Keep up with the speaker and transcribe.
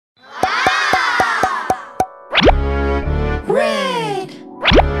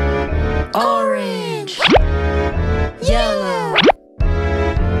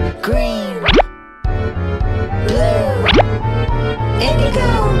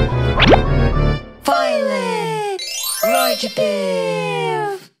Violet! Roy G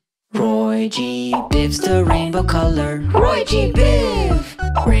BIV! Roy G BIV's the rainbow color. Roy G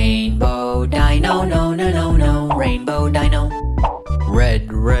BIV! Rainbow Dino, no, no, no, no. Rainbow Dino.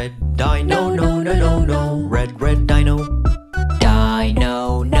 Red, red Dino, no, no, no, no. Red, red Dino.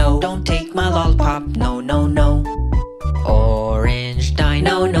 Dino, no, don't take my lollipop, no, no, no. Orange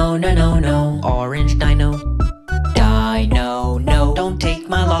Dino, no, no, no, no. Orange Dino. Dino, no, don't take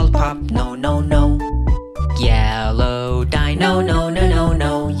my lollipop, no, no, no. Yellow Dino, no, no, no,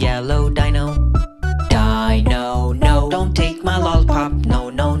 no. Yellow Dino. Dino, no, don't take my lollipop, no,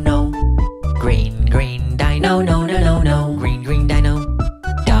 no, no. Green, green Dino, no, no, no, no. Green, green Dino.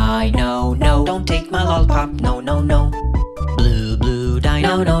 Dino, no, don't take my lollipop, no, no, no. Blue, blue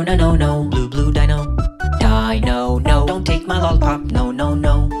Dino, no, no, no, no. Blue, blue Dino. Dino, no, don't take my lollipop, no, no,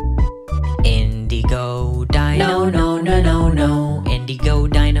 no. Indigo Dino, no, no, no, no. Indigo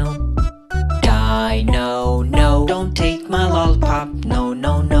Dino. Dino, no, don't take my lollipop, no,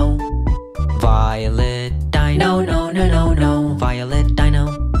 no, no. Violet Dino, no, no, no, no. Violet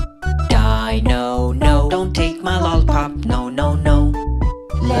Dino. Dino, no, don't take my lollipop, no, no, no.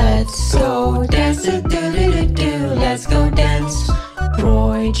 Let's go dance, do do do do. Let's go dance.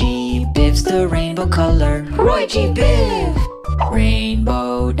 Roy G BIV's the rainbow color. Roy G BIV!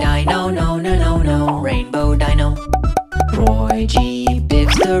 Rainbow Dino, no, no, no, no. Rainbow Dino. Roy G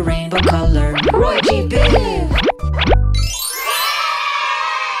BIV's the rainbow color. Roy G BIV!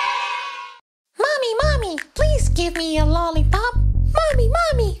 Mommy, mommy, please give me a lollipop. Mommy,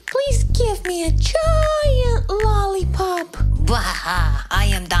 mommy, please give me a giant lollipop. Waha! I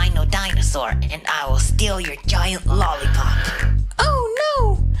am Dino Dinosaur, and I will steal your giant lollipop. Oh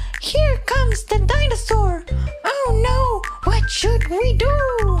no! Here comes the dinosaur! Oh no! What should we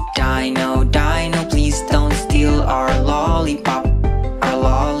do? Dino, Dino, please don't steal our lollipop. Our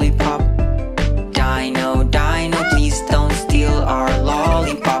lollipop. Dino, Dino, please don't steal our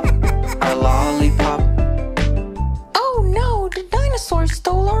lollipop. Our lollipop. Oh no! The dinosaur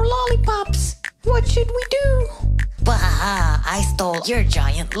stole our lollipops! What should we do? Waha! I stole your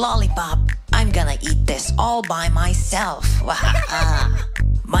giant lollipop. I'm gonna eat this all by myself. Waha!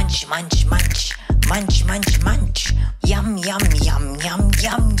 Munch, munch, munch. Munch, munch, munch. Yum, yum, yum, yum,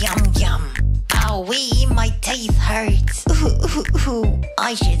 yum, yum, yum. Owie, my teeth hurt.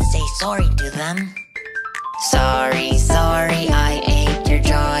 I should say sorry to them. Sorry, sorry, I ate your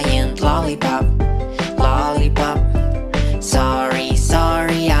giant lollipop. Lollipop. Sorry,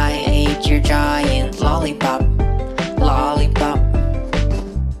 sorry, I ate your giant lollipop. Lollipop.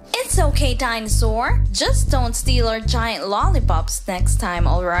 It's okay, dinosaur. Just don't steal our giant lollipops next time,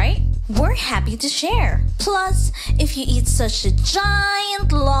 alright? We're happy to share. Plus, if you eat such a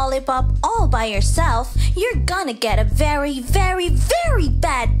giant lollipop all by yourself, you're gonna get a very, very, very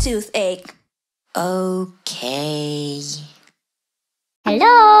bad toothache. Okay.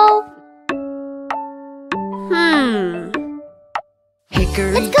 Hello?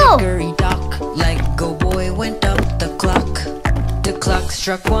 Hickory, Let's go. dickory dock, Lego boy went up the clock. The clock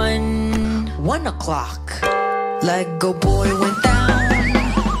struck 1 o'clock. Lego boy went down.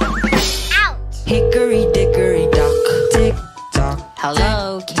 Out! Hickory, dickory dock, tick tock.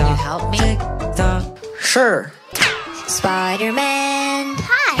 Hello, can you help me? Tick tock. Sure. Spider-Man.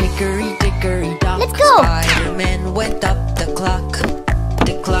 Hi! Hickory, dickory dock. Let's go. Spider-Man went up the clock.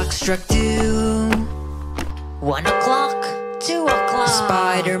 The clock struck 2. 1 o'clock, 2 o'clock.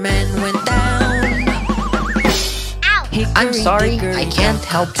 Spider-Man went down. Out! Hickory, I'm sorry, dickory I can't dock,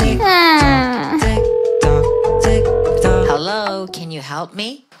 help you. Tick tock, tick tock. Hello, can you help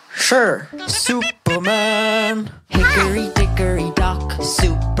me? Sure. Superman. Hickory, dickory dock.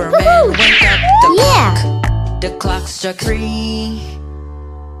 Superman Woohoo! went up the Yeah. clock. The clock struck 3.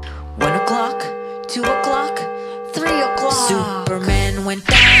 1 o'clock, 2 o'clock, 3 o'clock. Superman went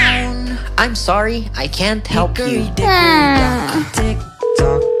down. I'm sorry, I can't help Hickory, you. dickory dock. Tick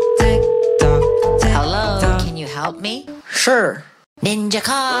tock, tick tock, tick Hello, tock. can you help me? Sure. Ninja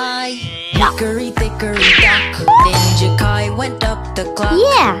Kai. Hickory, dickory dock. Ninja Kai went up the clock.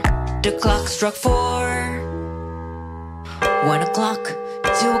 Yeah. The clock struck 4. 1 o'clock,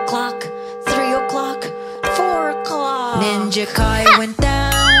 2 o'clock, 3 o'clock, 4 o'clock. Ninja Kai went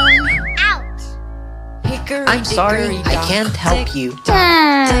down. Out! Hickory, I'm sorry, dickory I dock. can't help Tick you.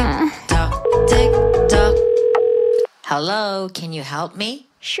 tock, tick tock, tick tock. Hello, can you help me?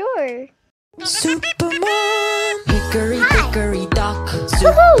 Sure. Superman. Hickory, Hi. dickory dock.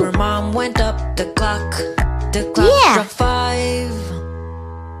 Woohoo! Supermom went up the clock. The clock Yeah. struck 5.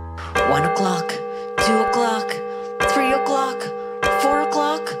 1 o'clock, 2 o'clock, 3 o'clock, 4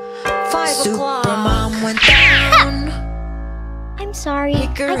 o'clock, 5 o'clock. Supermom went down. I'm I'm sorry.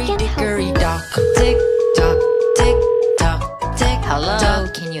 Hickory I can't help dickory you. dock. Tick tock, tick tock, tick. Hello,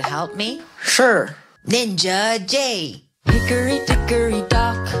 tock. can you help me? Sure. Ninja J. Hickory dickory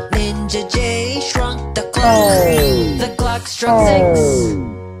dock. Ninja J shrunk the clock. The clock struck 6.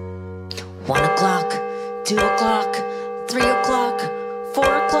 1 o'clock, 2 o'clock, 3 o'clock, 4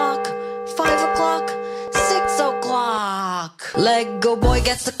 o'clock, 5 o'clock, 6 o'clock. Lego boy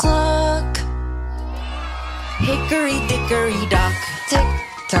gets the clock. Hickory dickory dock. Tick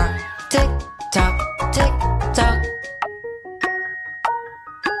tock, tick tock, tick tock.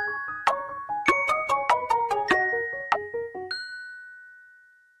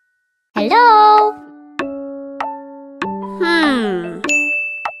 Hello?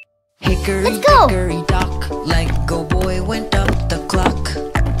 Hickory Let's go. dickory dock. Lego boy went up the clock.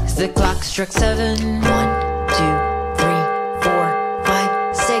 The clock struck 7. 1, 2, 3, 4,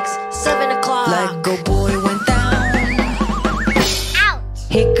 5, 6, 7 o'clock. Lego boy went down. Out.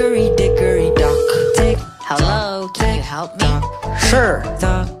 Hickory dickory dock. Tick. Hello, can you help me? Sure.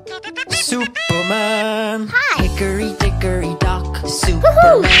 Superman. Hi. Hickory dickory dock.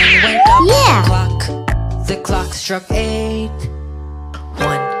 Superman went up Yeah. the clock. The clock struck 8.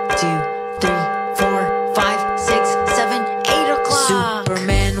 1, 2, 3, 4, 5, 6, 7, 8 o'clock.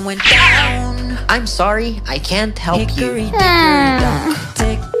 Superman went down. I'm sorry, I can't help Hickory you. dickory dock.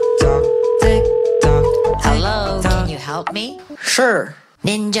 Tick tock, tick tock. Hello, can you help me? Sure.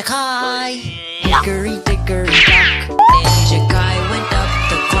 Ninja Kai. Hickory dickory dock. Ninja Kai went up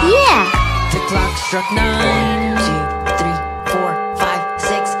the clock. Yeah. The clock struck 9. 2, 3, 4, 5,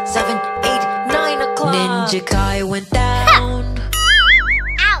 6, 7, 8, 9 o'clock. Ninja Kai went down.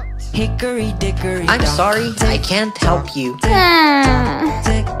 Out. Hickory dickory I'm dock. sorry, I can't help you.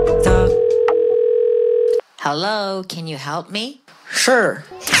 Tick tock. Hello, can you help me? Sure.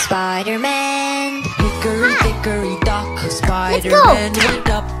 Spider-Man. Hickory dickory dock. Spider-Man went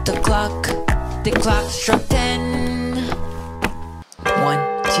up the clock. The clock struck 10. 1,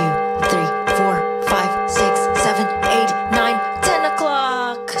 2, 3, 4, 5, 6, 7, 8, 9, 10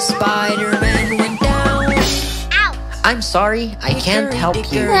 o'clock. Spider-Man went down. Out. I'm sorry, I can't help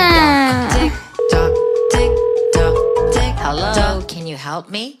you. Tick tock, tick tock, tick. Hello, can you help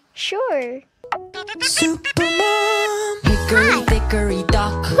me? Sure. Supermom. Hickory dickory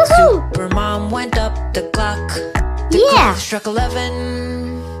dock. Woohoo. Supermom went up the clock. The Yeah. clock struck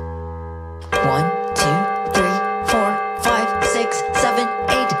 11. 1, 2, 3, 4, 5, 6, 7,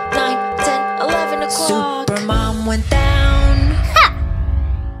 8, 9, 10, 11 o'clock. Supermom went down.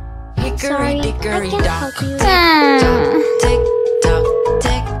 Hickory Sorry, dickory I can't dock. help you. Tick tock,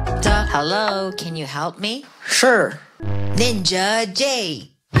 tick tock. Hello, can you help me? Sure. Ninja J.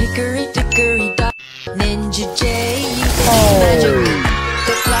 Hickory dickory dock. Ninja J used his magic.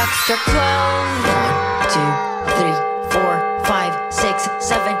 The clock struck 12. 1, 2, 3, 4, 5, 6,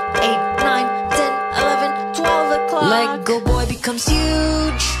 7, 8, 9, 10, 11, 12 o'clock. Lego boy becomes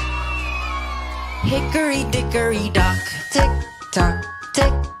huge. Hickory dickory dock. Tick tock,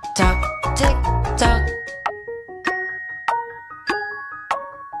 tick tock, tick tock.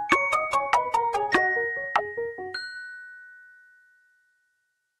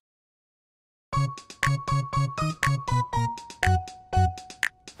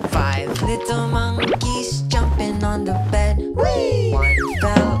 Five little monkeys jumping on the bed. One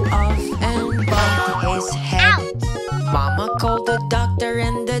fell off and bumped his head. Mama called the doctor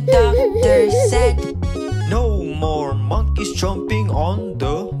and the doctor said, No more monkeys jumping on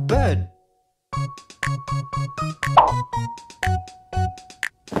the bed.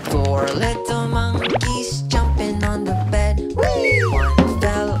 Four little monkeys jumping on the bed. One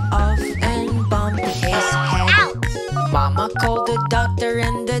fell off and bumped his head. Mama called the doctor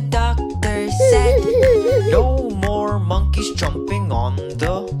and the doctor said, No more monkeys jumping on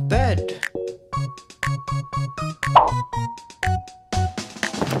the bed.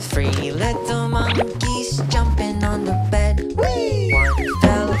 Three little monkeys jumping on the bed. One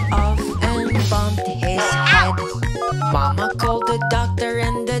fell off and bumped his head. Mama called the doctor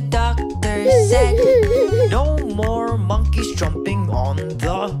and the doctor said, No more monkeys jumping on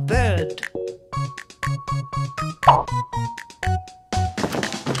the bed.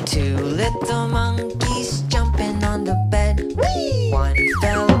 Two little monkeys jumping on the bed. One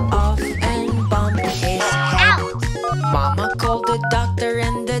fell off and bumped his head. Mama called the doctor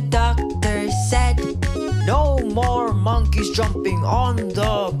and the doctor said, No more monkeys jumping on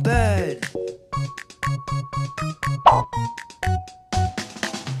the bed.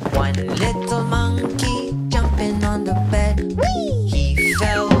 One little monkey jumping on the bed. He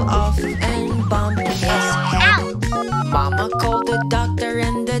fell off and bumped his head. Mama called the doctor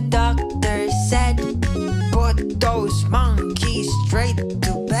and the doctor said, But those monkeys straight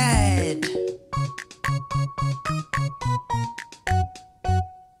to bed.